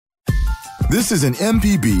This is an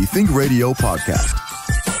MPB Think Radio podcast.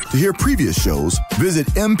 To hear previous shows, visit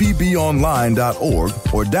mpbonline.org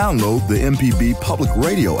or download the MPB Public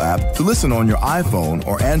Radio app to listen on your iPhone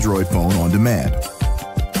or Android phone on demand.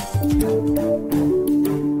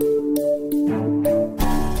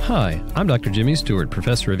 Hi, I'm Dr. Jimmy Stewart,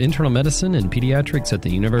 Professor of Internal Medicine and Pediatrics at the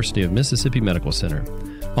University of Mississippi Medical Center.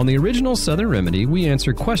 On the original Southern Remedy, we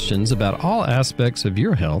answer questions about all aspects of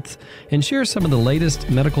your health and share some of the latest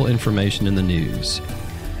medical information in the news.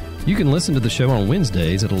 You can listen to the show on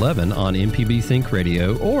Wednesdays at 11 on MPB Think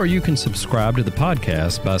Radio, or you can subscribe to the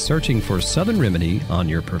podcast by searching for Southern Remedy on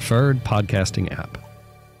your preferred podcasting app.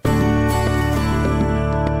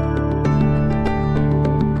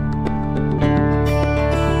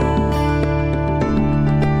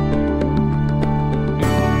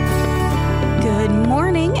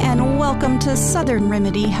 Welcome to Southern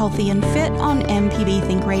Remedy Healthy and Fit on MPB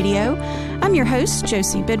Think Radio. I'm your host,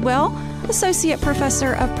 Josie Bidwell, Associate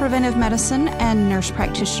Professor of Preventive Medicine and Nurse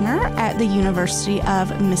Practitioner at the University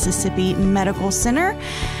of Mississippi Medical Center.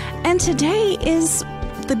 And today is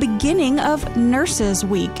the beginning of Nurses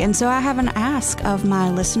Week. And so I have an ask of my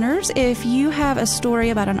listeners. If you have a story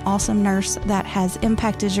about an awesome nurse that has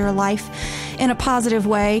impacted your life in a positive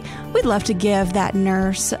way, we'd love to give that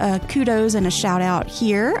nurse kudos and a shout out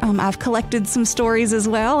here. I've collected some stories as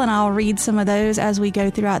well, and I'll read some of those as we go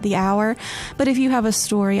throughout the hour. But if you have a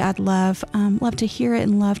story, I'd love to hear it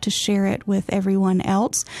and love to share it with everyone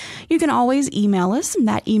else. You can always email us, and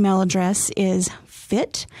that email address is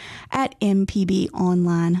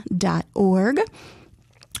fit@mpbonline.org.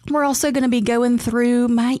 We're also going to be going through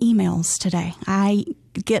my emails today. I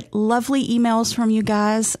get lovely emails from you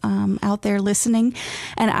guys out there listening,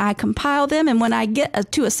 and I compile them. And when I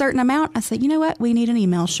get to a certain amount, I say, you know what? We need an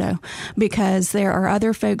email show, because there are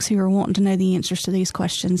other folks who are wanting to know the answers to these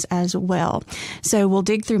questions as well. So we'll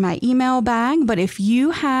dig through my email bag. But if you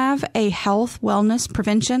have a health, wellness,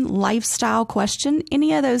 prevention, lifestyle question,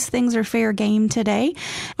 any of those things are fair game today.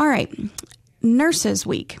 All right. Nurses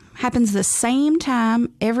Week happens the same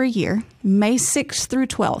time every year, May 6th through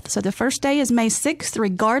 12th. So the first day is May 6th,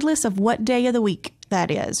 regardless of what day of the week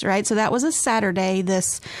that is, right? So that was a Saturday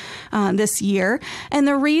this year. And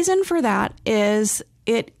the reason for that is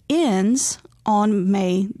it ends on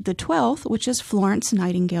May the 12th, which is Florence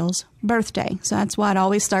Nightingale's birthday. So that's why it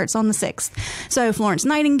always starts on the 6th. So Florence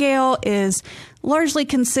Nightingale is largely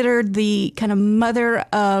considered the kind of mother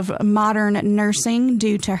of modern nursing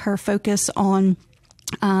due to her focus on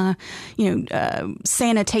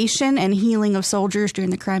sanitation and healing of soldiers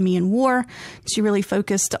during the Crimean War. She really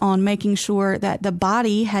focused on making sure that the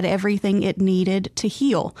body had everything it needed to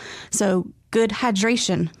heal. So good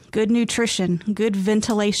hydration, good nutrition, good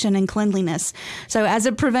ventilation and cleanliness. So as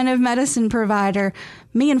a preventive medicine provider,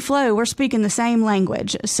 me and Flo, we're speaking the same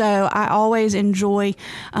language. So I always enjoy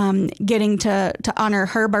getting to honor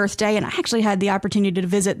her birthday. And I actually had the opportunity to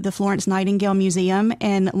visit the Florence Nightingale Museum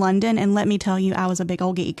in London. And let me tell you, I was a big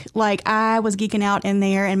old geek. Like, I was geeking out in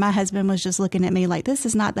there, and my husband was just looking at me like, this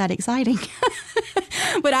is not that exciting.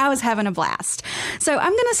 But I was having a blast. So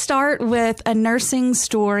I'm going to start with a nursing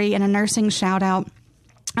story and a nursing shout out.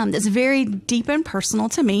 That's very deep and personal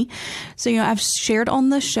to me. So, I've shared on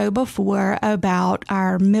the show before about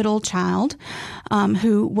our middle child,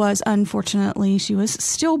 who was, unfortunately, she was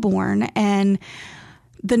stillborn. And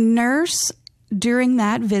the nurse during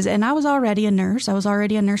that visit, and I was already a nurse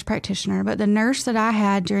practitioner, but the nurse that I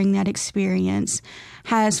had during that experience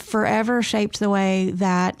has forever shaped the way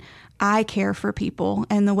that I care for people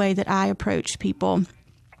and the way that I approach people.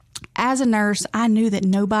 As a nurse, I knew that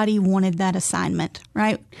nobody wanted that assignment,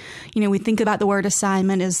 right? We think about the word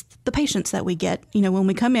assignment as the patients that we get. When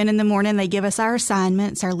we come in the morning, they give us our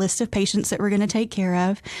assignments, our list of patients that we're going to take care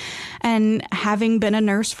of. And having been a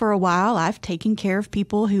nurse for a while, I've taken care of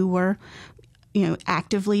people who were,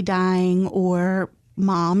 actively dying, or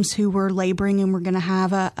moms who were laboring and were going to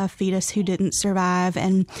have a fetus who didn't survive.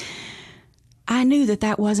 And I knew that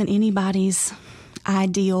that wasn't anybody's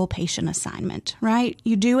ideal patient assignment, right?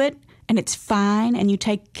 You do it and it's fine, and you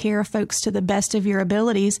take care of folks to the best of your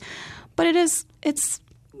abilities, but it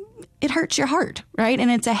hurts your heart, right?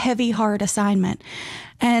 And it's a heavy, hard assignment.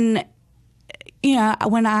 And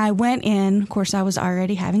when I went in, of course, I was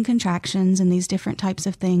already having contractions and these different types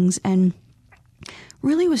of things, and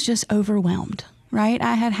really was just overwhelmed. Right?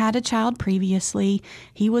 I had had a child previously.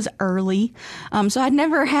 He was early. So I'd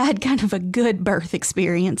never had kind of a good birth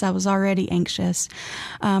experience. I was already anxious.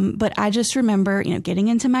 But I just remember, getting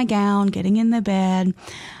into my gown, getting in the bed,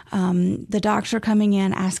 the doctor coming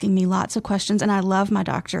in, asking me lots of questions. And I love my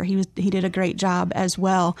doctor. He did a great job as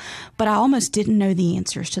well. But I almost didn't know the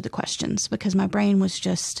answers to the questions because my brain was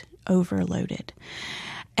just overloaded.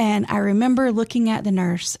 And I remember looking at the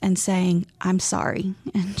nurse and saying, I'm sorry.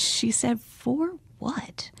 And she said, for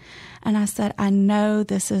what? And I said, I know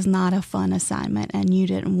this is not a fun assignment and you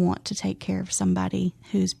didn't want to take care of somebody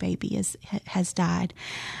whose baby has died.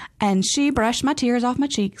 And she brushed my tears off my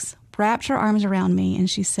cheeks, wrapped her arms around me, and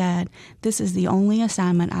she said, this is the only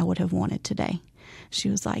assignment I would have wanted today. She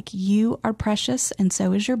was like, you are precious and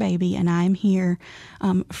so is your baby, and I'm here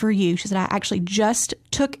for you. She said, I actually just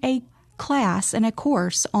took a class and a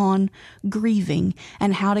course on grieving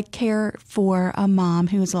and how to care for a mom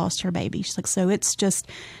who has lost her baby. She's like, so it's just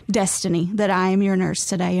destiny that I am your nurse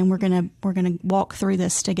today, and we're gonna walk through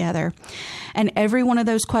this together. And every one of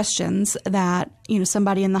those questions that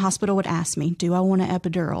somebody in the hospital would ask me, do I want an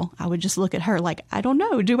epidural? I would just look at her like, I don't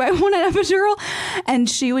know, do I want an epidural? And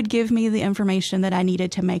she would give me the information that I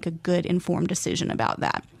needed to make a good informed decision about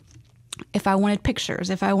that. If I wanted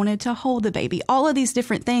pictures, if I wanted to hold the baby, all of these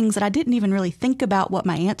different things that I didn't even really think about what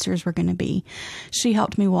my answers were going to be. She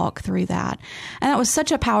helped me walk through that. And that was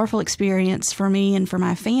such a powerful experience for me and for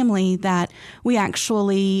my family that we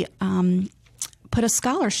actually put a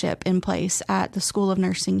scholarship in place at the School of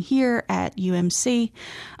Nursing here at UMC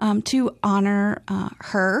to honor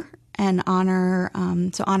her and honor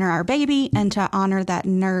our baby and to honor that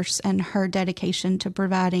nurse and her dedication to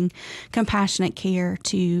providing compassionate care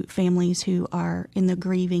to families who are in the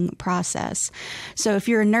grieving process. So if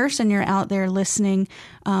you're a nurse and you're out there listening,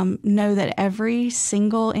 know that every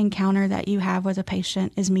single encounter that you have with a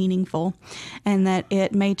patient is meaningful and that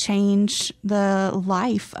it may change the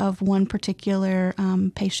life of one particular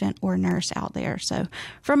patient or nurse out there. So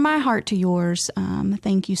from my heart to yours,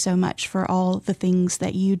 thank you so much for all the things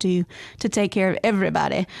that you do to take care of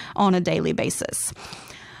everybody on a daily basis.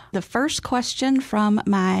 The first question from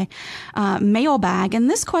my mailbag, and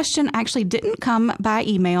this question actually didn't come by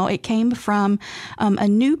email. It came from a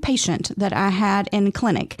new patient that I had in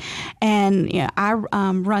clinic. And I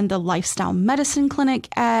run the lifestyle medicine clinic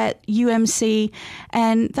at UMC,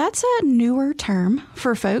 and that's a newer term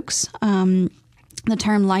for folks. The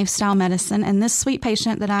term lifestyle medicine. And this sweet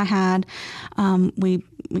patient that I had, we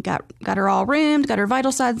got her all roomed, got her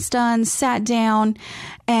vital signs done, sat down,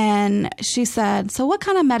 and she said, so what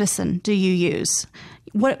kind of medicine do you use?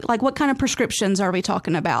 What kind of prescriptions are we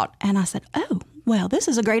talking about? And I said, oh, well, this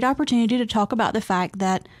is a great opportunity to talk about the fact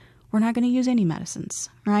that we're not going to use any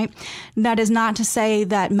medicines, right? That is not to say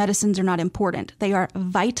that medicines are not important. They are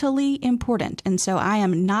vitally important. And so I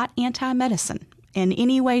am not anti-medicine in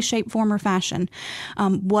any way, shape, form, or fashion.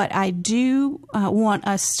 What I do want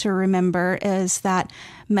us to remember is that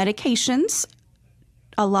medications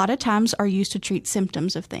a lot of times are used to treat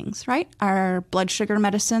symptoms of things, right? Our blood sugar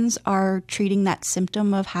medicines are treating that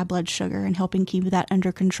symptom of high blood sugar and helping keep that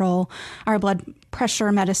under control. Our blood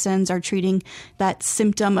pressure medicines are treating that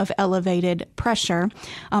symptom of elevated pressure,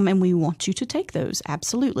 and we want you to take those,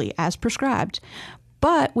 absolutely, as prescribed.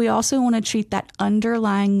 But we also want to treat that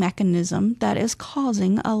underlying mechanism that is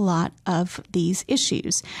causing a lot of these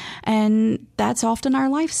issues. And that's often our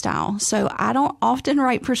lifestyle. So I don't often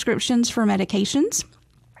write prescriptions for medications.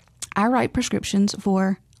 I write prescriptions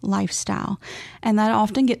for lifestyle. And that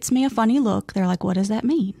often gets me a funny look. They're like, what does that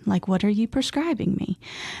mean? Like, what are you prescribing me?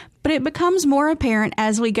 But it becomes more apparent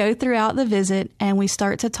as we go throughout the visit and we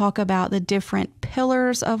start to talk about the different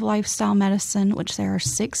pillars of lifestyle medicine, which there are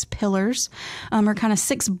 6 pillars, or kind of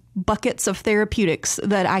 6 buckets of therapeutics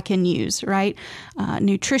that I can use, right?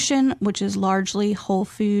 Nutrition, which is largely whole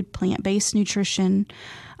food, plant-based nutrition,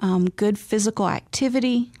 good physical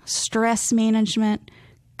activity, stress management,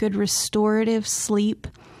 good restorative sleep,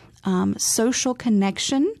 social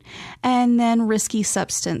connection, and then risky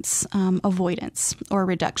substance avoidance or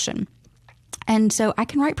reduction. And so I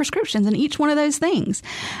can write prescriptions in each one of those things.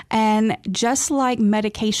 And just like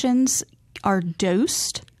medications are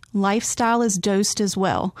dosed, lifestyle is dosed as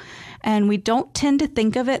well. And we don't tend to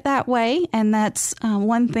think of it that way. And that's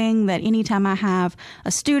one thing that anytime I have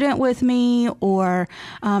a student with me or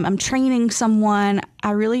I'm training someone,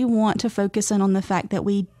 I really want to focus in on the fact that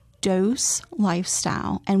we dose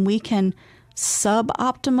lifestyle, and we can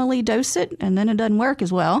suboptimally dose it and then it doesn't work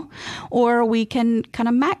as well, or we can kind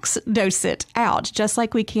of max dose it out just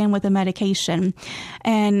like we can with a medication.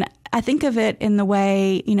 And I think of it in the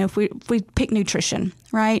way, if we pick nutrition,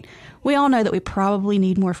 right? We all know that we probably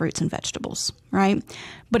need more fruits and vegetables, right?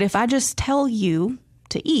 But if I just tell you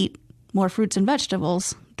to eat more fruits and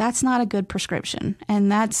vegetables, that's not a good prescription,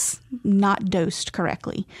 and that's not dosed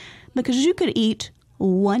correctly, because you could eat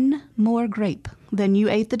 1 more grape than you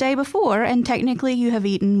ate the day before, and technically you have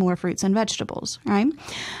eaten more fruits and vegetables, right?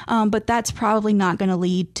 But that's probably not going to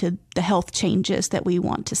lead to the health changes that we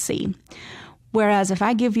want to see. Whereas if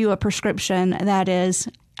I give you a prescription that is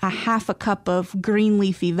a half a cup of green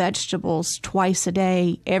leafy vegetables twice a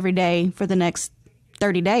day, every day for the next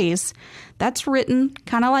 30 days, that's written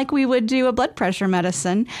kind of like we would do a blood pressure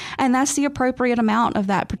medicine. And that's the appropriate amount of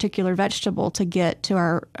that particular vegetable to get to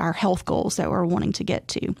our health goals that we're wanting to get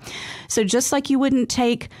to. So just like you wouldn't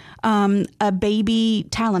take a baby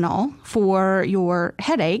Tylenol for your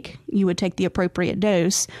headache, you would take the appropriate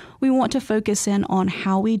dose. We want to focus in on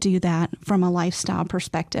how we do that from a lifestyle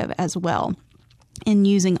perspective as well, in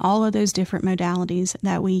using all of those different modalities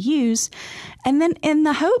that we use. And then in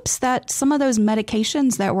the hopes that some of those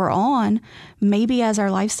medications that we're on, maybe as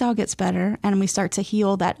our lifestyle gets better and we start to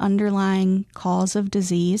heal that underlying cause of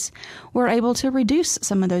disease, we're able to reduce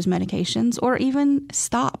some of those medications or even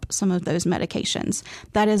stop some of those medications.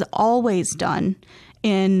 That is always done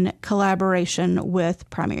in collaboration with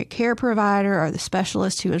primary care provider or the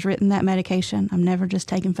specialist who has written that medication. I'm never just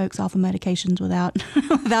taking folks off of medications without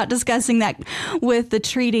without discussing that with the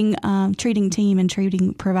treating team and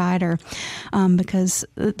treating provider, because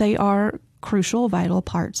they are crucial, vital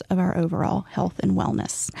parts of our overall health and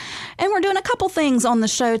wellness. And we're doing a couple things on the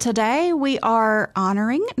show today. We are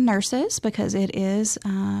honoring nurses because it is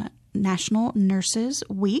National Nurses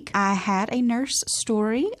Week. I had a nurse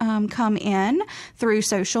story come in through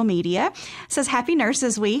social media. It says, Happy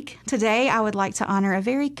Nurses Week. Today, I would like to honor a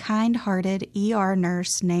very kind-hearted ER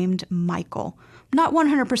nurse named Michael. Not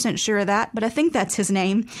 100% sure of that, but I think that's his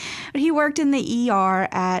name. But he worked in the ER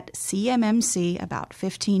at CMMC about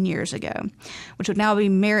 15 years ago, which would now be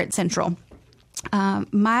Merritt Central.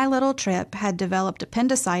 My little trip had developed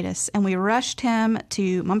appendicitis, and we rushed him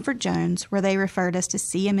to Mumford Jones, where they referred us to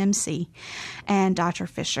CMMC and Dr.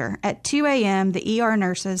 Fisher. At 2 a.m., the ER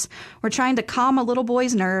nurses were trying to calm a little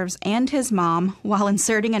boy's nerves and his mom while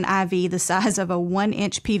inserting an IV the size of a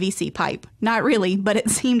 1-inch PVC pipe. Not really, but it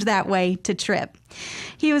seemed that way to Trip.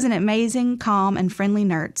 He was an amazing, calm, and friendly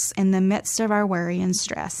nurse in the midst of our worry and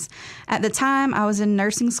stress. At the time, I was in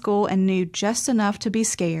nursing school and knew just enough to be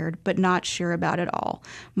scared, but not sure about it all.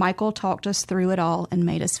 Michael talked us through it all and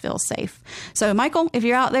made us feel safe. So, Michael, if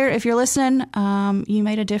you're out there, if you're listening, you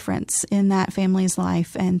made a difference in that family's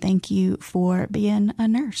life, and thank you for being a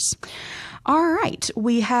nurse. All right,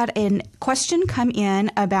 we had a question come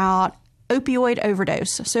in about opioid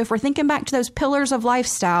overdose. So if we're thinking back to those pillars of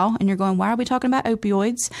lifestyle and you're going, why are we talking about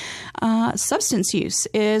opioids? Substance use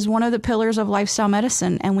is one of the pillars of lifestyle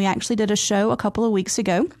medicine. And we actually did a show a couple of weeks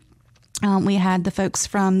ago. We had the folks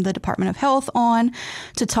from the Department of Health on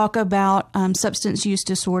to talk about substance use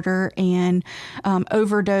disorder and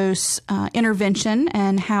overdose intervention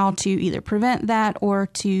and how to either prevent that or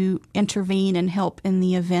to intervene and help in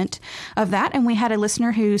the event of that. And we had a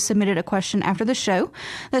listener who submitted a question after the show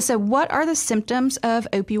that said, what are the symptoms of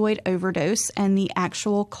opioid overdose and the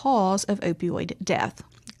actual cause of opioid death?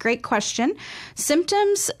 Great question.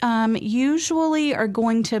 Symptoms usually are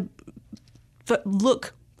going to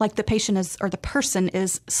look like the patient is, or the person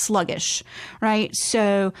is sluggish, right?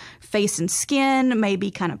 So face and skin may be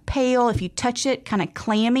kind of pale. If you touch it, kind of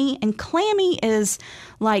clammy. And clammy is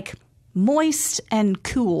like moist and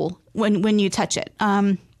cool when you touch it.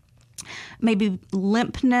 Maybe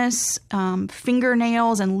limpness,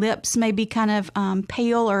 fingernails and lips may be kind of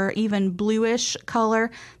pale or even bluish color.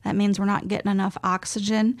 That means we're not getting enough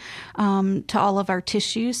oxygen to all of our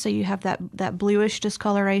tissues. So you have that bluish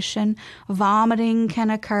discoloration. Vomiting can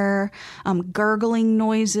occur. Gurgling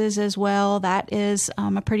noises as well. That is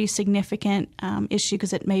a pretty significant issue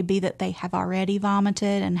because it may be that they have already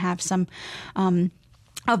vomited and have some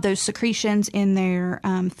of those secretions in their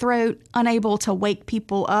throat, unable to wake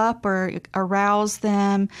people up or arouse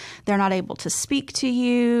them. They're not able to speak to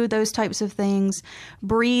you, those types of things.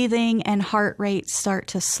 Breathing and heart rate start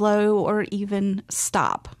to slow or even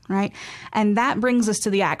stop, right? And that brings us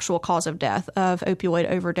to the actual cause of death of opioid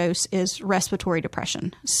overdose is respiratory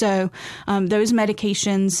depression. So those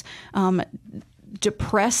medications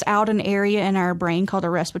depress out an area in our brain called a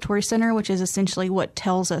respiratory center, which is essentially what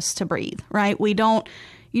tells us to breathe, right? You don't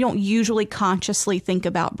usually consciously think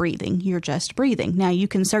about breathing. You're just breathing. Now, you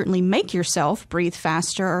can certainly make yourself breathe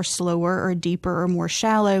faster or slower or deeper or more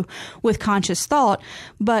shallow with conscious thought,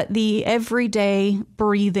 but the everyday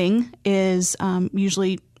breathing is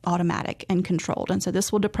usually automatic and controlled. And so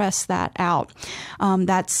this will depress that out. And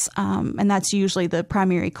that's usually the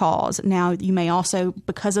primary cause. Now, you may also,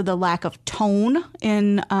 because of the lack of tone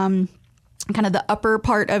in kind of the upper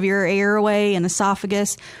part of your airway and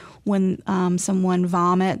esophagus, when someone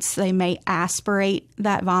vomits, they may aspirate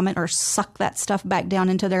that vomit or suck that stuff back down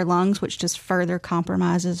into their lungs, which just further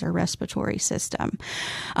compromises their respiratory system.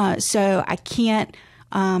 So I can't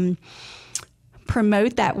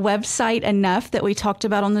promote that website enough that we talked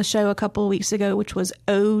about on the show a couple of weeks ago, which was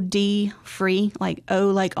OD free, like O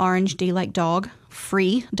like orange, D like dog,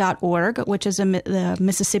 free.org, which is the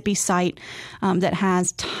Mississippi site that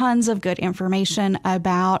has tons of good information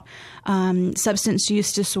about substance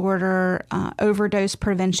use disorder, overdose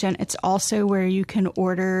prevention. It's also where you can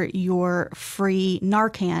order your free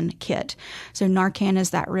Narcan kit. So Narcan is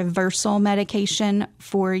that reversal medication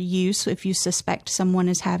for use if you suspect someone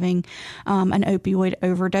is having an opioid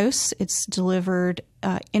overdose. It's delivered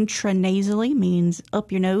intranasally, means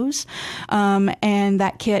up your nose. And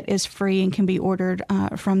that kit is free and can be ordered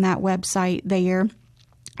from that website there.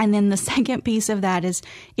 And then the second piece of that is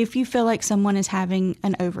if you feel like someone is having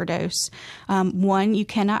an overdose, one, you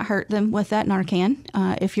cannot hurt them with that Narcan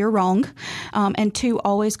if you're wrong. And two,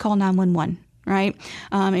 always call 911. Right?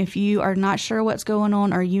 If you are not sure what's going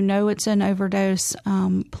on or you know it's an overdose,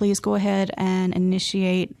 please go ahead and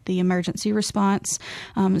initiate the emergency response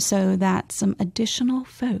so that some additional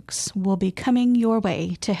folks will be coming your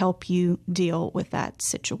way to help you deal with that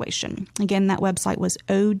situation. Again, that website was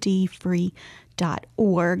odfree.org.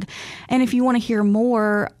 And if you want to hear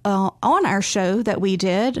more on our show that we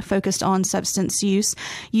did focused on substance use,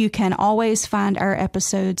 you can always find our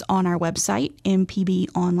episodes on our website,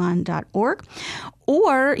 mpbonline.org,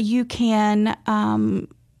 or you can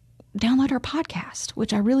download our podcast,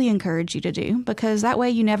 which I really encourage you to do, because that way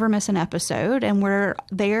you never miss an episode, and we're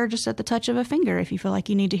there just at the touch of a finger. If you feel like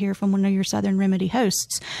you need to hear from one of your Southern Remedy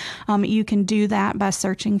hosts, you can do that by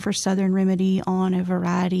searching for Southern Remedy on a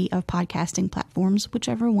variety of podcasting platforms,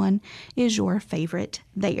 whichever one is your favorite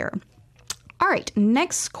there. All right,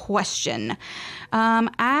 next question.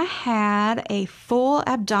 I had a full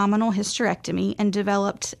abdominal hysterectomy and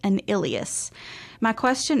developed an ileus. My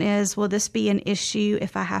question is, will this be an issue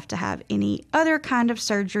if I have to have any other kind of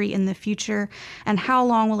surgery in the future? And how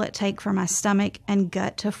long will it take for my stomach and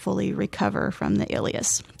gut to fully recover from the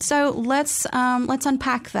ileus? So let's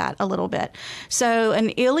unpack that a little bit. So an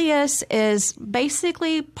ileus is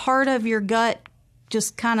basically part of your gut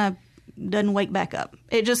just kind of doesn't wake back up.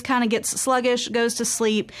 It just kind of gets sluggish, goes to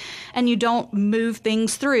sleep, and you don't move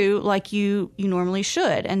things through like you normally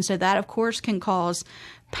should. And so that, of course, can cause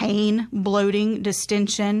pain, bloating,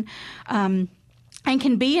 distension, and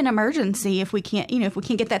can be an emergency if we can't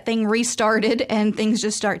get that thing restarted and things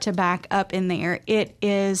just start to back up in there. It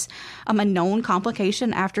is a known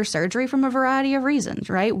complication after surgery from a variety of reasons,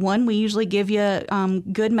 right? One, we usually give you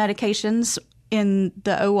good medications in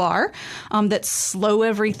the OR that slow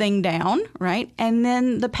everything down, right? And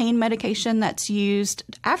then the pain medication that's used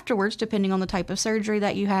afterwards, depending on the type of surgery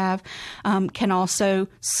that you have, can also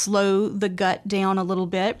slow the gut down a little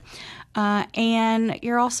bit. And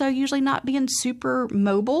you're also usually not being super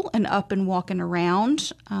mobile and up and walking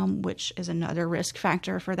around, which is another risk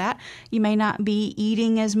factor for that. You may not be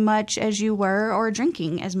eating as much as you were or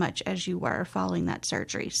drinking as much as you were following that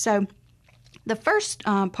surgery. So the first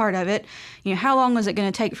part of it, how long was it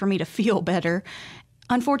going to take for me to feel better?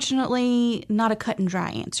 Unfortunately, not a cut and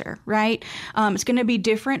dry answer, right? It's going to be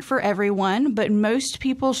different for everyone, but most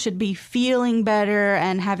people should be feeling better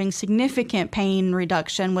and having significant pain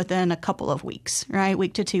reduction within a couple of weeks, right?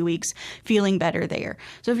 Week to 2 weeks, feeling better there.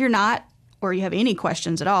 So if you're not, or you have any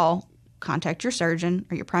questions at all, contact your surgeon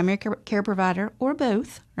or your primary care provider or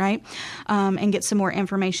both, right? And get some more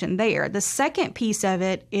information there. The second piece of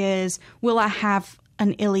it is, will I have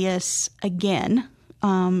an ileus again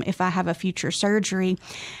if I have a future surgery?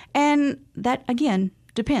 And that, again,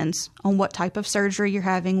 depends on what type of surgery you're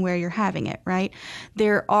having, where you're having it, right?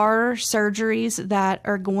 There are surgeries that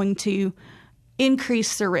are going to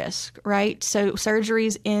increase the risk, right? So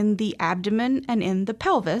surgeries in the abdomen and in the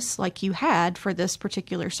pelvis, like you had for this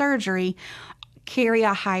particular surgery, carry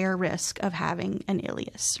a higher risk of having an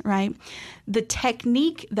ileus, right? The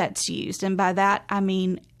technique that's used, and by that I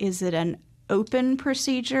mean, is it an open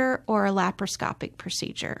procedure or a laparoscopic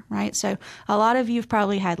procedure, right? So a lot of you have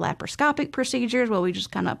probably had laparoscopic procedures where we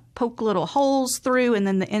just kind of poke little holes through, and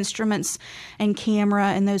then the instruments and camera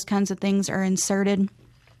and those kinds of things are inserted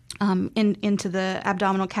into the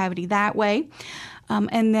abdominal cavity that way.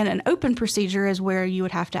 And then an open procedure is where you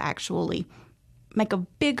would have to actually make a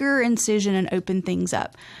bigger incision and open things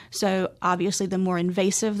up. So obviously the more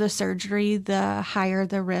invasive the surgery, the higher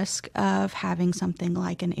the risk of having something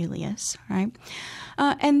like an ileus, right?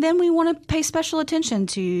 And then we want to pay special attention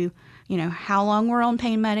to, how long we're on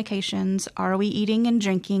pain medications. Are we eating and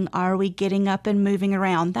drinking? Are we getting up and moving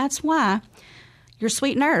around? That's why your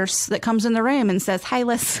sweet nurse that comes in the room and says, hey,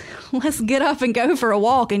 let's get up and go for a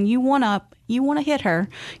walk, and you want You want to hit her.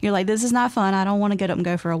 You're like, this is not fun. I don't want to get up and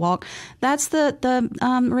go for a walk. That's the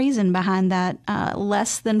reason behind that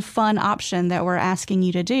less than fun option that we're asking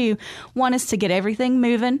you to do. One is to get everything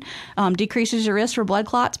moving, decreases your risk for blood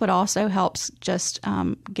clots, but also helps just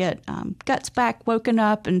get guts back woken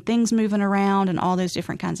up and things moving around and all those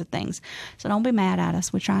different kinds of things. So don't be mad at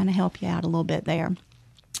us. We're trying to help you out a little bit there.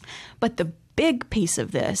 But the big piece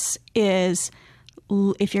of this is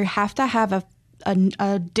if you have to have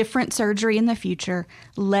a different surgery in the future,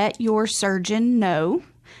 let your surgeon know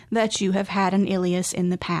that you have had an ileus in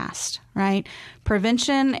the past, right?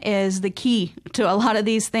 Prevention is the key to a lot of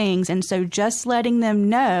these things. And so just letting them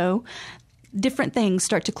know, different things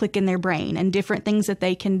start to click in their brain and different things that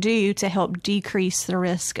they can do to help decrease the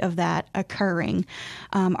risk of that occurring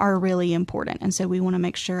are really important. And so we want to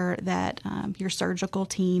make sure that your surgical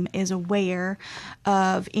team is aware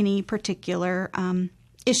of any particular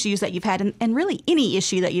issues that you've had, and really any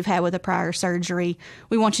issue that you've had with a prior surgery.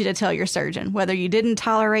 We want you to tell your surgeon whether you didn't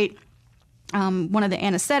tolerate one of the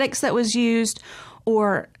anesthetics that was used,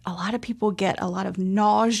 or a lot of people get a lot of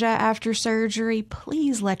nausea after surgery.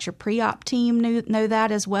 Please let your pre-op team know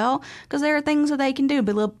that as well, because there are things that they can do,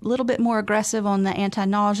 be a little bit more aggressive on the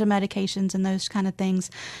anti-nausea medications and those kind of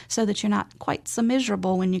things, so that you're not quite so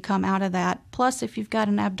miserable when you come out of that. Plus, if you've got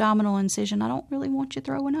an abdominal incision, I don't really want you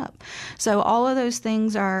throwing up. So all of those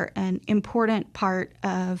things are an important part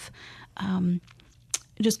of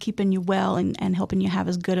just keeping you well and helping you have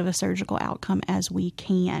as good of a surgical outcome as we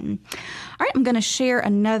can. All right, I'm going to share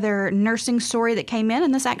another nursing story that came in,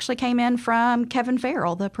 and this actually came in from Kevin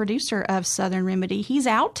Farrell, the producer of Southern Remedy. He's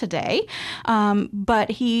out today,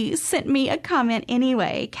 but he sent me a comment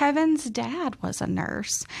anyway. Kevin's dad was a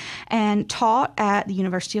nurse and taught at the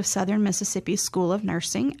University of Southern Mississippi School of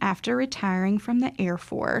Nursing after retiring from the Air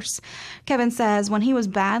Force. Kevin says when he was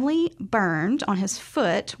badly burned on his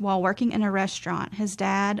foot while working in a restaurant, his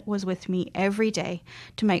dad was with me every day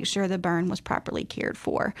to make sure the burn was properly cared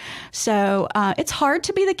for. So it's hard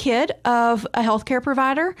to be the kid of a healthcare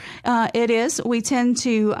provider. It is. We tend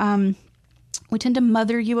to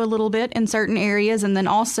mother you a little bit in certain areas, and then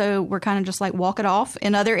also we're kind of just like walk it off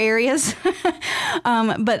in other areas.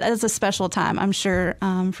 But it's a special time, I'm sure,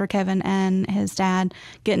 for Kevin and his dad,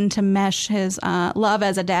 getting to mesh his love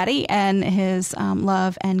as a daddy and his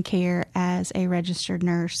love and care as a registered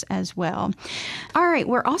nurse as well. All right,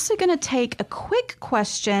 we're also going to take a quick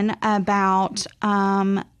question about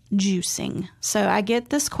juicing. So I get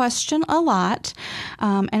this question a lot,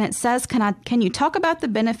 and it says, can you talk about the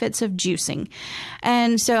benefits of juicing?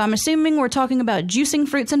 And so I'm assuming we're talking about juicing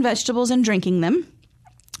fruits and vegetables and drinking them.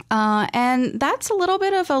 And that's a little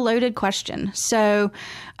bit of a loaded question. So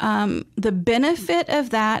the benefit of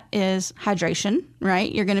that is hydration,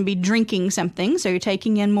 right? You're going to be drinking something, so you're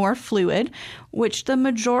taking in more fluid, which the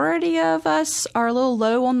majority of us are a little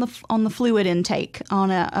low on the fluid intake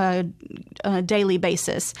on a daily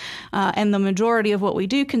basis. And the majority of what we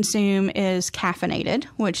do consume is caffeinated,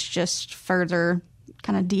 which just further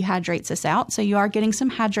kind of dehydrates us out. So you are getting some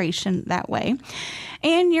hydration that way.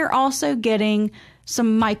 And you're also getting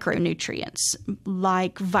some micronutrients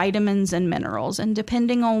like vitamins and minerals. And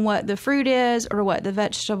depending on what the fruit is or what the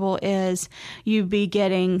vegetable is, you'd be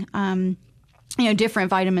getting different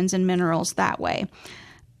vitamins and minerals that way.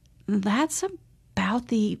 That's about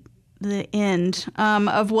the end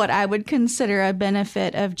of what I would consider a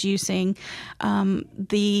benefit of juicing.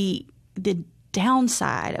 The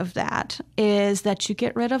downside of that is that you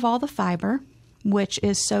get rid of all the fiber, which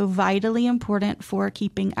is so vitally important for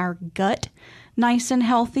keeping our gut nice and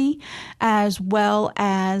healthy, as well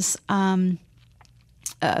as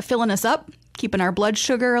filling us up, keeping our blood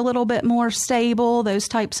sugar a little bit more stable, those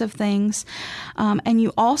types of things. And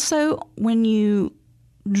you also, when you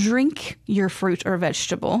drink your fruit or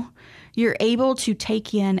vegetable, you're able to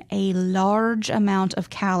take in a large amount of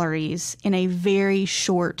calories in a very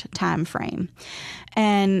short time frame.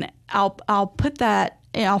 And I'll put that,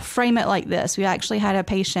 I'll frame it like this. We actually had a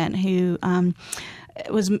patient who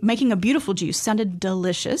was making a beautiful juice, sounded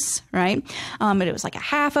delicious, right? But it was like a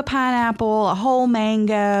half a pineapple, a whole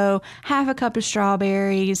mango, half a cup of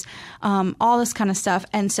strawberries, all this kind of stuff.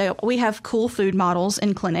 And so we have cool food models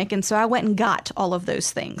in clinic. And so I went and got all of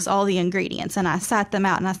those things, all the ingredients, and I sat them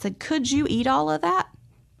out and I said, could you eat all of that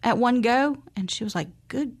at one go? And she was like,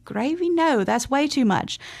 good gravy? No, that's way too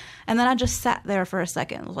much. And then I just sat there for a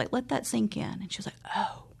second. I was like, let that sink in. And she was like,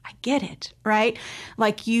 oh, I get it, right?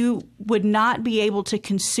 Like you would not be able to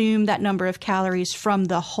consume that number of calories from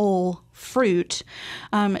the whole fruit.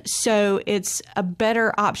 So it's a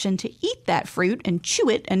better option to eat that fruit and chew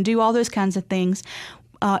it and do all those kinds of things.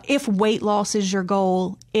 If weight loss is your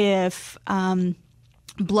goal, if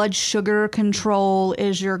blood sugar control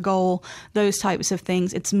is your goal, those types of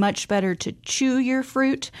things, it's much better to chew your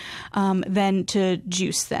fruit than to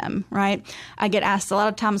juice them, right? I get asked a lot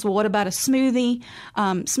of times, well, what about a smoothie?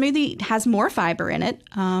 Smoothie has more fiber in it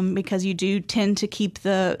because you do tend to keep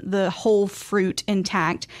the whole fruit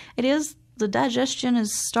intact. The digestion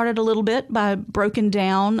has started a little bit by broken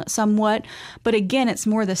down somewhat, but again, it's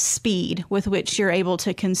more the speed with which you're able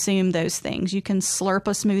to consume those things. You can slurp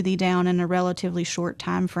a smoothie down in a relatively short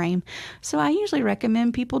time frame. So I usually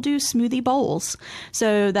recommend people do smoothie bowls.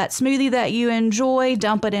 So that smoothie that you enjoy,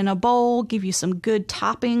 dump it in a bowl, give you some good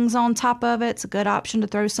toppings on top of it. It's a good option to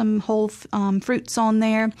throw some whole fruits on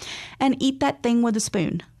there and eat that thing with a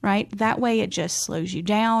spoon, right? That way it just slows you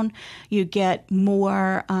down. You get a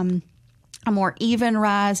more even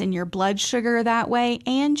rise in your blood sugar that way,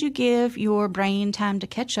 and you give your brain time to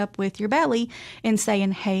catch up with your belly and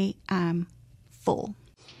saying, hey, I'm full.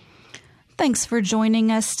 Thanks for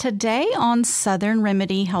joining us today on Southern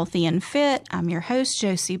Remedy Healthy and Fit. I'm your host,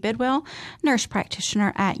 Josie Bidwell, nurse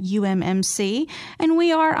practitioner at UMMC, and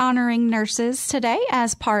we are honoring nurses today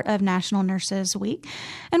as part of National Nurses Week.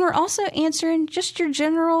 And we're also answering just your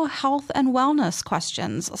general health and wellness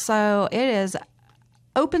questions. So it is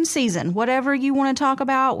open season. Whatever you want to talk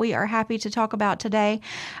about, we are happy to talk about today.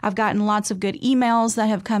 I've gotten lots of good emails that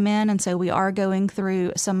have come in, and so we are going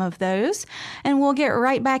through some of those, and we'll get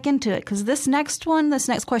right back into it because this next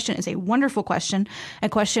question is a wonderful question, a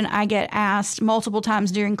question I get asked multiple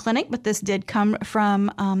times during clinic, but this did come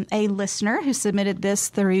from a listener who submitted this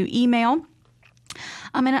through email.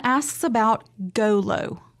 And it asks about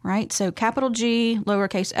GOLO. Right? So capital G,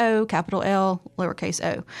 lowercase o, capital L, lowercase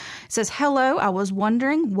o. It says, hello, I was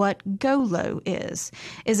wondering what GOLO is.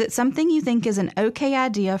 Is it something you think is an okay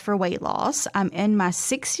idea for weight loss? I'm in my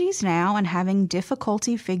 60s now and having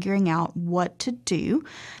difficulty figuring out what to do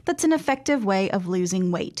that's an effective way of losing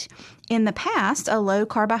weight. In the past, a low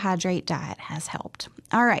carbohydrate diet has helped.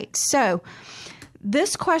 All right. So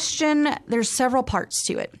this question, there's several parts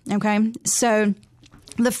to it. Okay. So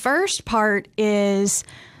the first part is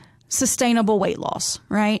sustainable weight loss,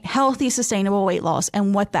 right? Healthy, sustainable weight loss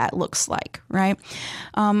and what that looks like, right?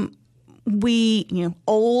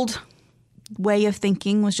 Old way of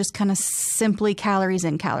thinking was just kind of simply calories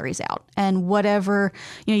in, calories out. And whatever,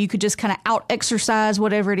 you could just kind of out exercise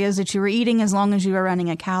whatever it is that you were eating as long as you were running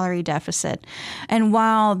a calorie deficit. And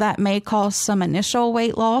while that may cause some initial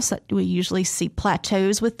weight loss, we usually see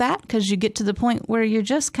plateaus with that because you get to the point where you're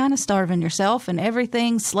just kind of starving yourself and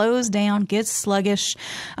everything slows down, gets sluggish,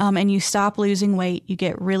 and you stop losing weight. You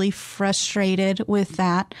get really frustrated with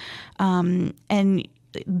that.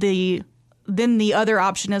 Then the other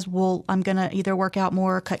option is, well, I'm going to either work out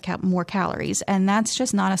more or cut more calories. And that's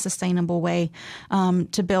just not a sustainable way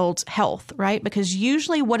to build health, right? Because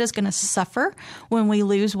usually what is going to suffer when we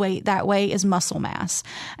lose weight that way is muscle mass.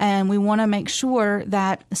 And we want to make sure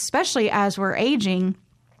that, especially as we're aging,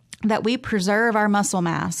 that we preserve our muscle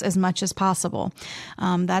mass as much as possible.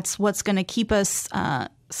 That's what's going to keep us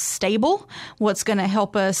stable, what's going to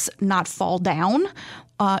help us not fall down.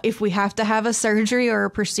 If we have to have a surgery or a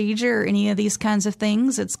procedure or any of these kinds of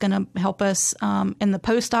things, it's going to help us in the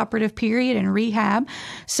post-operative period and rehab.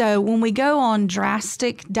 So when we go on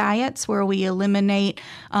drastic diets where we eliminate,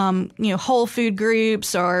 whole food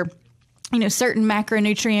groups or certain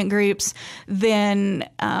macronutrient groups, then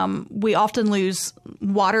we often lose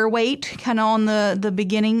water weight kind of on the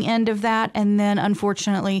beginning end of that. And then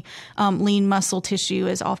unfortunately, lean muscle tissue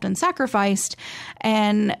is often sacrificed.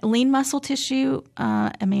 And lean muscle tissue,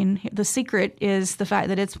 the secret is the fact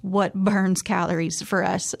that it's what burns calories for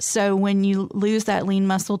us. So when you lose that lean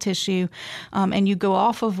muscle tissue and you go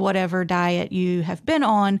off of whatever diet you have been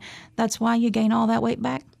on, that's why you gain all that weight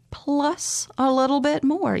back. Plus a little bit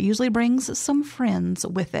more. It usually brings some friends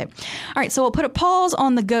with it. All right, so we'll put a pause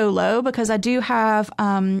on the GOLO because I do have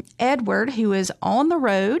Edward who is on the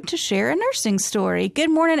road to share a nursing story. Good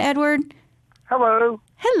morning, Edward. Hello.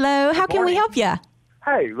 Hello. How can we help you?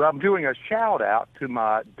 Hey, I'm doing a shout out to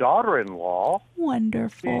my daughter-in-law.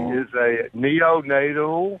 Wonderful. She is a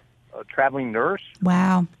neonatal traveling nurse.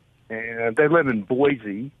 Wow. And they live in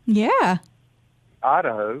Boise. Yeah.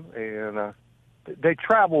 Idaho, and they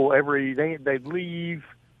travel they leave.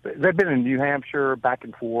 They've been in New Hampshire, back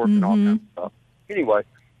and forth, and all that stuff. Anyway,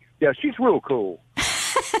 yeah, she's real cool.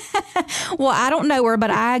 Well, I don't know her, but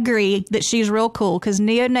I agree that she's real cool because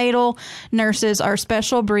neonatal nurses are a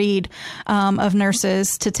special breed of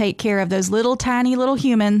nurses to take care of those little tiny little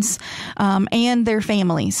humans and their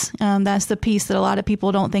families. That's the piece that a lot of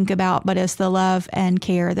people don't think about, but it's the love and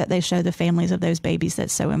care that they show the families of those babies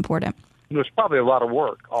that's so important. There's probably a lot of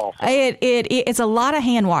work also. It's a lot of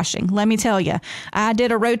hand washing, let me tell you. I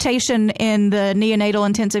did a rotation in the neonatal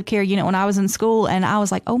intensive care unit when I was in school, and I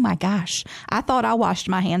was like, oh my gosh, I thought I washed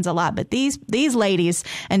my hands a lot, but these ladies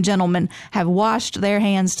and gentlemen have washed their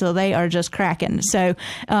hands till they are just cracking. So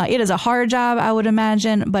it is a hard job, I would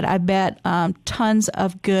imagine, but I bet tons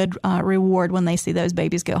of good reward when they see those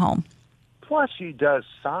babies go home. Plus, she does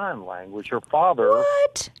sign language. Her father...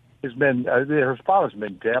 What? Her father's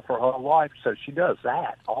been deaf her whole life, so she does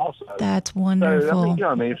that also. That's wonderful.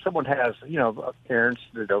 So, if someone has, parents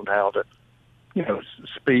that don't know how to,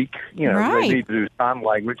 speak, right. They need to do sign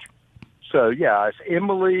language. So, yeah, it's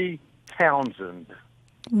Emily Townsend.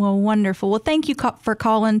 Well, wonderful. Well, thank you for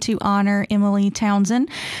calling to honor Emily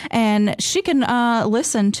Townsend. And she can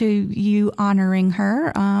listen to you honoring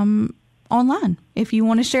her online. If you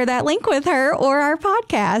want to share that link with her or our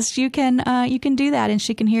podcast, you can do that, and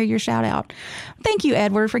she can hear your shout out. Thank you,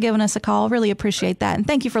 Edward, for giving us a call. Really appreciate that, and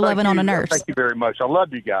thank you for loving on a nurse. Thank you very much. I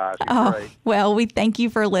love you guys. You're great. Well, we thank you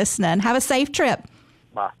for listening. Have a safe trip.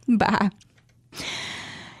 Bye. Bye.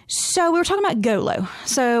 So we were talking about GOLO.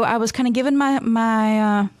 So I was kind of giving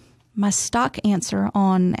my stock answer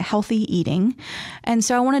on healthy eating, and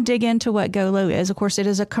so I want to dig into what GOLO is. Of course, it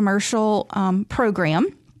is a commercial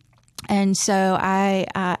program. And so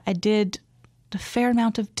I did a fair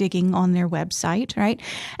amount of digging on their website, right?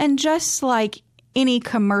 And just like any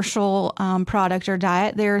commercial product or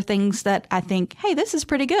diet, there are things that I think, hey, this is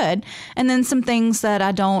pretty good. And then some things that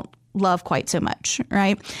I don't love quite so much,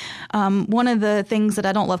 right? One of the things that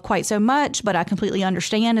I don't love quite so much, but I completely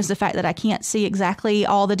understand, is the fact that I can't see exactly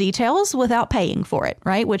all the details without paying for it,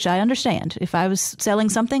 right? Which I understand. If I was selling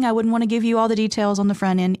something, I wouldn't want to give you all the details on the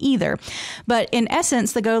front end either. But in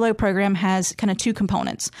essence, the GOLO program has kind of two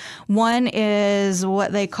components. One is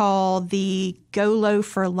what they call the GOLO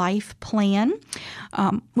for Life plan,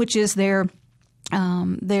 which is their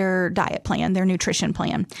diet plan, their nutrition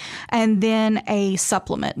plan, and then a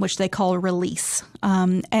supplement, which they call Release.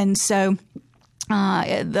 And so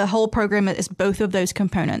the whole program is both of those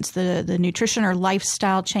components, the nutrition or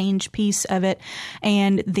lifestyle change piece of it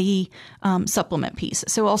and the supplement piece.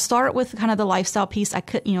 So I'll start with kind of the lifestyle piece.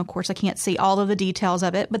 Of course, I can't see all of the details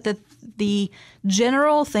of it, but the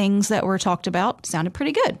general things that were talked about sounded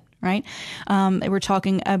pretty good. Right? We're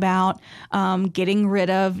talking about getting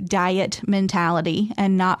rid of diet mentality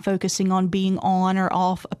and not focusing on being on or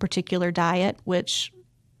off a particular diet, which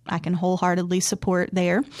I can wholeheartedly support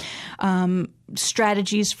there.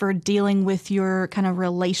 Strategies for dealing with your kind of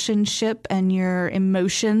relationship and your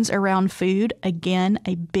emotions around food. Again,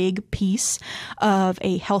 a big piece of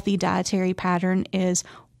a healthy dietary pattern is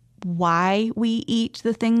why we eat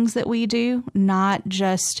the things that we do, not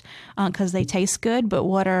just because they taste good, but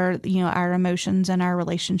what are our emotions and our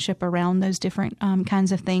relationship around those different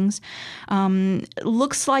kinds of things.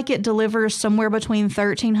 Looks like it delivers somewhere between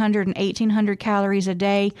 1,300 and 1,800 calories a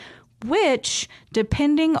day, which,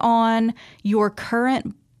 depending on your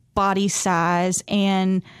current body size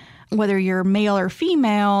and whether you're male or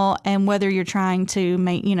female, and whether you're trying to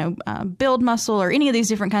make build muscle or any of these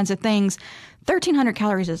different kinds of things, 1,300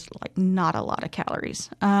 calories is like not a lot of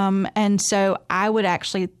calories. And so I would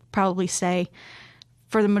actually probably say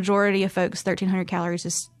for the majority of folks, 1,300 calories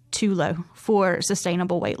is too low for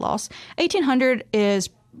sustainable weight loss. 1,800 is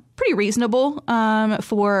pretty reasonable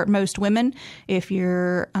for most women. If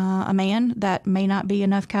you're a man, that may not be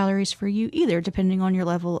enough calories for you either, depending on your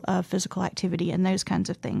level of physical activity and those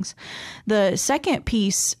kinds of things. The second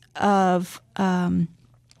piece of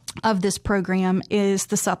this program is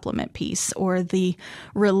the supplement piece, or the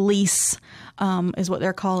Release is what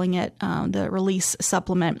they're calling it, the Release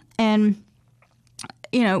supplement. And,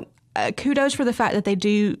 kudos for the fact that they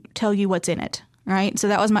do tell you what's in it, right? So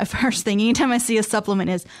that was my first thing. Anytime I see a supplement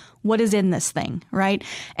is, what is in this thing, right?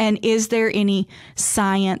 And is there any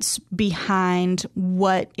science behind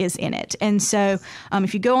what is in it? And so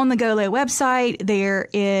if you go on the GOLO website, there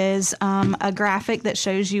is a graphic that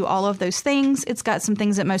shows you all of those things. It's got some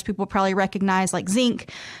things that most people probably recognize, like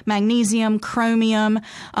zinc, magnesium, chromium,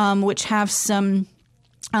 which have some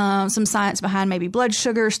science behind maybe blood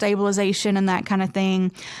sugar stabilization and that kind of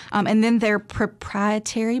thing. And then their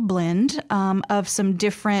proprietary blend of some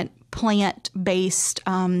different plant-based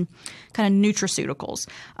kind of nutraceuticals.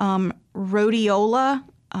 Rhodiola,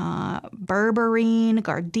 berberine,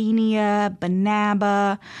 gardenia,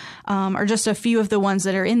 banaba are just a few of the ones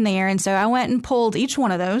that are in there. And so I went and pulled each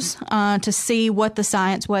one of those to see what the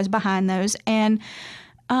science was behind those. And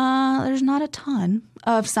there's not a ton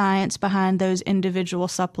of science behind those individual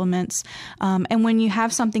supplements. And when you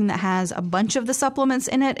have something that has a bunch of the supplements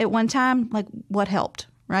in it at one time, like, what helped?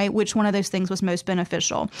 right? Which one of those things was most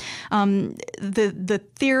beneficial? The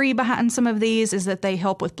theory behind some of these is that they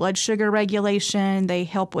help with blood sugar regulation, they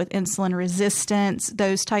help with insulin resistance,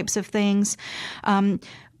 those types of things.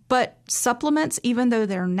 But supplements, even though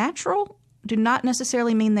they're natural, do not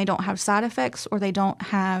necessarily mean they don't have side effects or they don't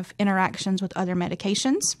have interactions with other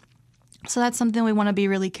medications. So that's something we want to be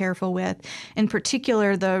really careful with. In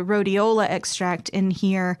particular, the rhodiola extract in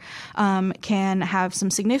here can have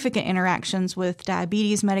some significant interactions with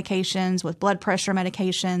diabetes medications, with blood pressure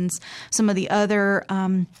medications. Some of the other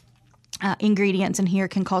ingredients in here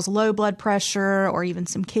can cause low blood pressure or even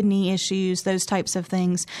some kidney issues, those types of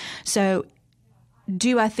things. So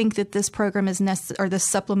do I think that this program is or this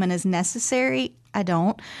supplement is necessary? I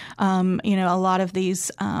don't. A lot of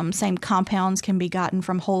these same compounds can be gotten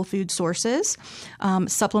from whole food sources.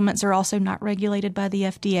 Supplements are also not regulated by the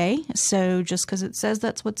FDA. So just because it says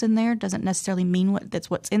that's what's in there doesn't necessarily mean that's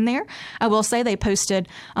what's in there. I will say they posted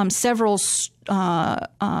several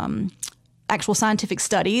actual scientific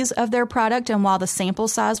studies of their product, and while the sample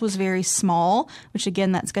size was very small, which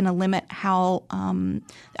again, that's going to limit how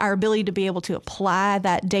our ability to be able to apply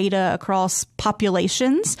that data across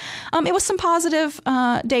populations, it was some positive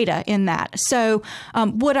data in that. So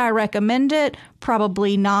would I recommend it?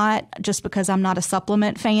 Probably not, just because I'm not a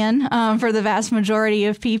supplement fan for the vast majority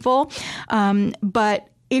of people. But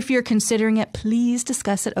if you're considering it, please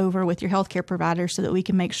discuss it over with your healthcare provider so that we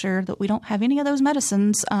can make sure that we don't have any of those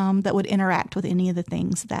medicines that would interact with any of the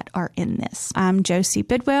things that are in this. I'm Josie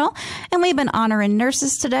Bidwell, and we've been honoring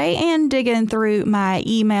nurses today and digging through my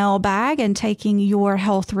email bag and taking your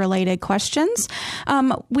health-related questions.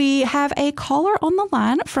 We have a caller on the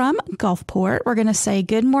line from Gulfport. We're going to say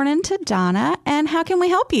good morning to Donna, and how can we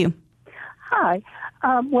help you? Hi.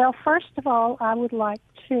 Well, first of all, I would like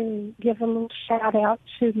to give a little shout out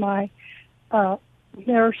to my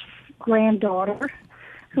nurse granddaughter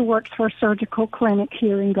who works for a surgical clinic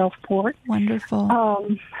here in Gulfport.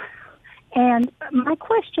 Wonderful. And my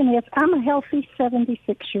question is, I'm a healthy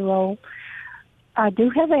 76-year-old. I do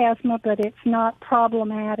have asthma, but it's not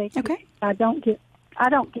problematic. Okay. I don't get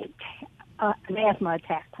an asthma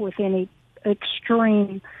attack with any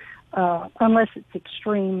extreme, unless it's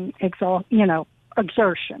extreme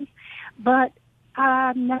exertion. But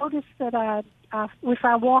I noticed that if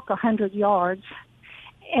I walk 100 yards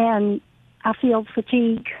and I feel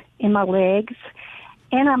fatigue in my legs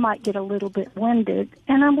and I might get a little bit winded,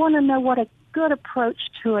 and I want to know what a good approach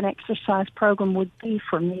to an exercise program would be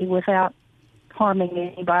for me without harming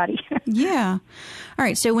anybody. Yeah. All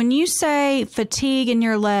right. So when you say fatigue in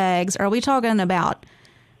your legs, are we talking about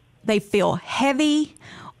they feel heavy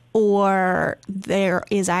or there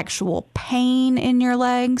is actual pain in your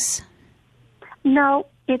legs? No,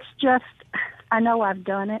 it's just, I know I've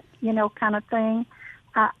done it, kind of thing.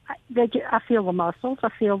 I feel the muscles. I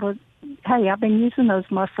feel hey, I've been using those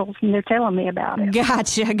muscles, and they're telling me about it.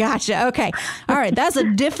 Gotcha. Okay. All right. That's a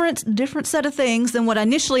different set of things than what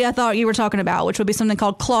initially I thought you were talking about, which would be something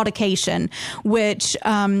called claudication, which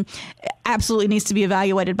absolutely needs to be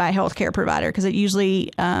evaluated by a healthcare provider because it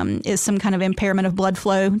usually is some kind of impairment of blood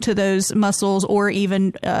flow to those muscles or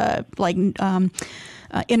even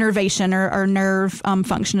innervation or nerve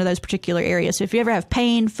function of those particular areas. So if you ever have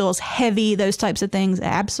pain, feels heavy, those types of things,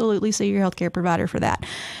 absolutely see your healthcare provider for that.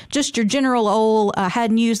 Just your general old,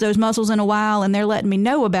 hadn't used those muscles in a while and they're letting me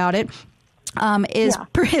know about it. Is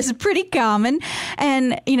pretty common.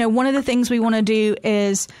 And, one of the things we want to do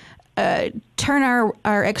is turn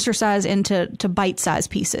our exercise into bite-sized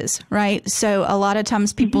pieces, right? So a lot of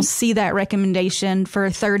times people see that recommendation for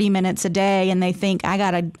 30 minutes a day and they think, I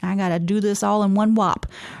gotta do this all in one whop,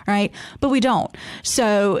 right? But we don't.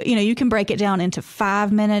 So, you can break it down into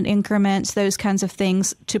 5-minute increments, those kinds of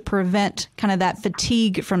things to prevent kind of that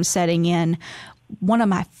fatigue from setting in. One of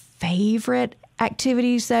my favorite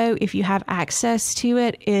activities, though, if you have access to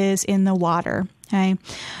it, is in the water. Okay.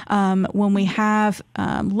 When we have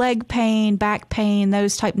leg pain, back pain,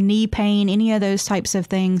 knee pain, any of those types of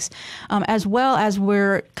things, as well as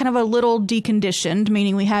we're kind of a little deconditioned,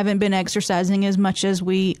 meaning we haven't been exercising as much as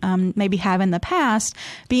we maybe have in the past,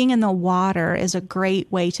 being in the water is a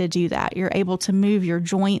great way to do that. You're able to move your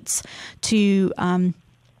joints to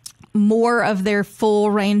more of their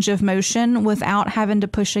full range of motion without having to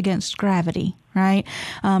push against gravity. right?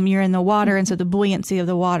 You're in the water, and so the buoyancy of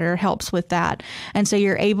the water helps with that. And so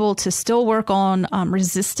you're able to still work on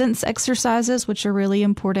resistance exercises, which are really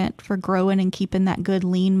important for growing and keeping that good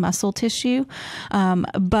lean muscle tissue,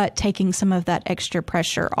 but taking some of that extra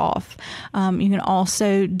pressure off. You can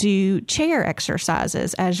also do chair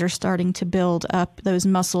exercises as you're starting to build up those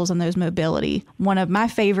muscles and those mobility. One of my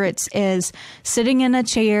favorites is sitting in a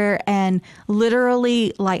chair and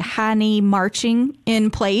literally like high knee marching in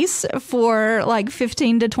place for like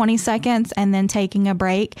 15 to 20 seconds and then taking a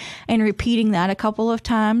break and repeating that a couple of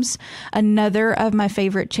times. Another of my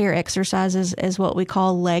favorite chair exercises is what we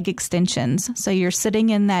call leg extensions. So you're sitting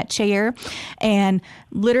in that chair and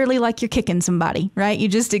literally like you're kicking somebody, right? You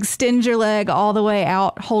just extend your leg all the way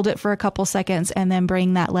out, hold it for a couple seconds, and then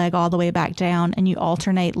bring that leg all the way back down, and you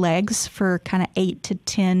alternate legs for kind of 8 to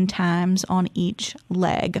 10 times on each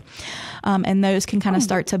leg. And those can kind of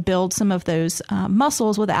start to build some of those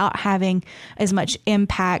muscles without having as much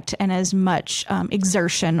impact and as much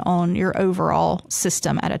exertion on your overall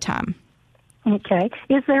system at a time. Okay.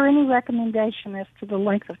 Is there any recommendation as to the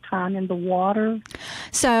length of time in the water?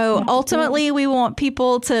 So ultimately, we want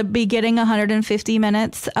people to be getting 150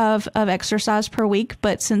 minutes of exercise per week.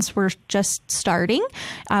 But since we're just starting,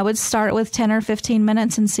 I would start with 10 or 15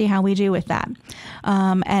 minutes and see how we do with that.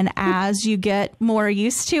 And as you get more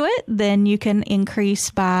used to it, then you can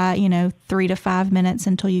increase by, 3 to 5 minutes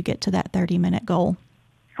until you get to that 30-minute goal.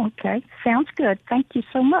 Okay. Sounds good. Thank you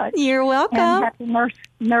so much. You're welcome. And happy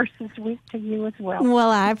Nurses Week to you as well. Well,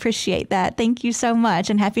 I appreciate that. Thank you so much.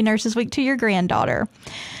 And happy Nurses Week to your granddaughter.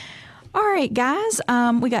 All right, guys.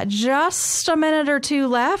 We got just a minute or two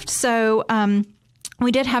left. So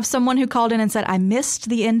we did have someone who called in and said, I missed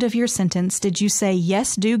the end of your sentence. Did you say,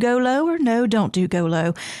 yes, do go low, or no, don't do go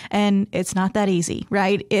low? And it's not that easy,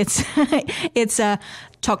 right? It's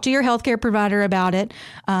talk to your healthcare provider about it.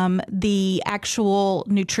 The actual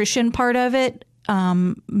nutrition part of it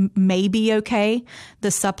may be okay.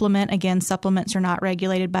 The supplements are not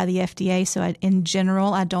regulated by the FDA. So in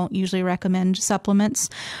general, I don't usually recommend supplements,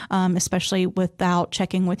 especially without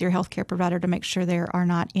checking with your healthcare provider to make sure there are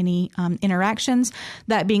not any interactions.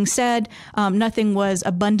 That being said, nothing was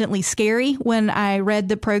abundantly scary when I read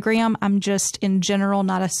the program. I'm just in general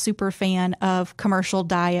not a super fan of commercial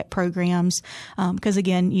diet programs because,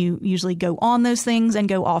 again, you usually go on those things and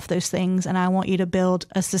go off those things. And I want you to build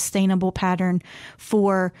a sustainable pattern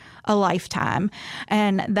for a lifetime.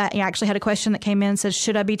 And that you actually had a question that came in and says,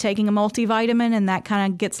 should I be taking a multivitamin? And that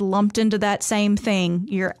kind of gets lumped into that same thing.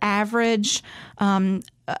 Your average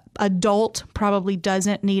adult probably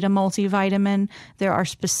doesn't need a multivitamin. There are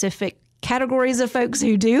specific categories of folks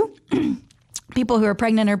who do. People who are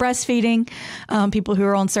pregnant or breastfeeding, people who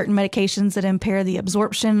are on certain medications that impair the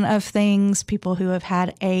absorption of things, people who have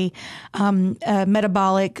had a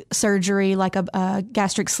metabolic surgery like a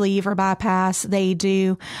gastric sleeve or bypass, they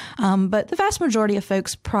do. But the vast majority of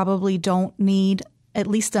folks probably don't need at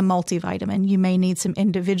least a multivitamin. You may need some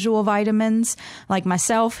individual vitamins, like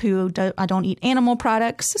myself, who I don't eat animal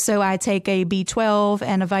products, so I take a B12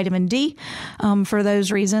 and a vitamin D for those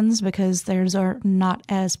reasons, because those are not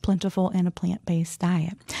as plentiful in a plant-based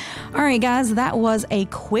diet. All right, guys, that was a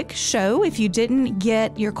quick show. If you didn't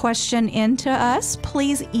get your question into us,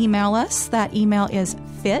 please email us. That email is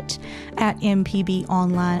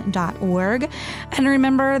fit@mpbonline.org. And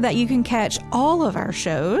remember that you can catch all of our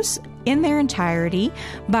shows in their entirety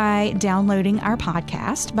by downloading our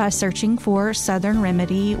podcast by searching for Southern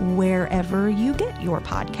Remedy wherever you get your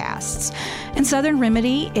podcasts. And Southern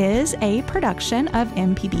Remedy is a production of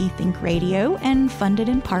MPB Think Radio and funded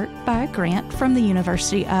in part by a grant from the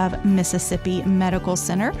University of Mississippi Medical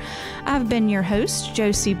Center. I've been your host,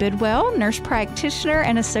 Josie Bidwell, nurse practitioner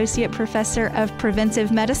and associate professor of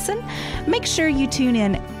preventive medicine. Make sure you tune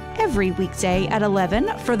in every weekday at 11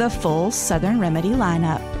 for the full Southern Remedy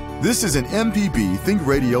lineup. This is an MPB Think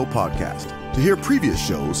Radio podcast. To hear previous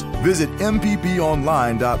shows, visit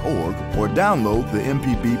mpbonline.org or download the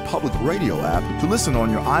MPB Public Radio app to listen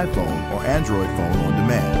on your iPhone or Android phone on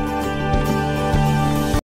demand.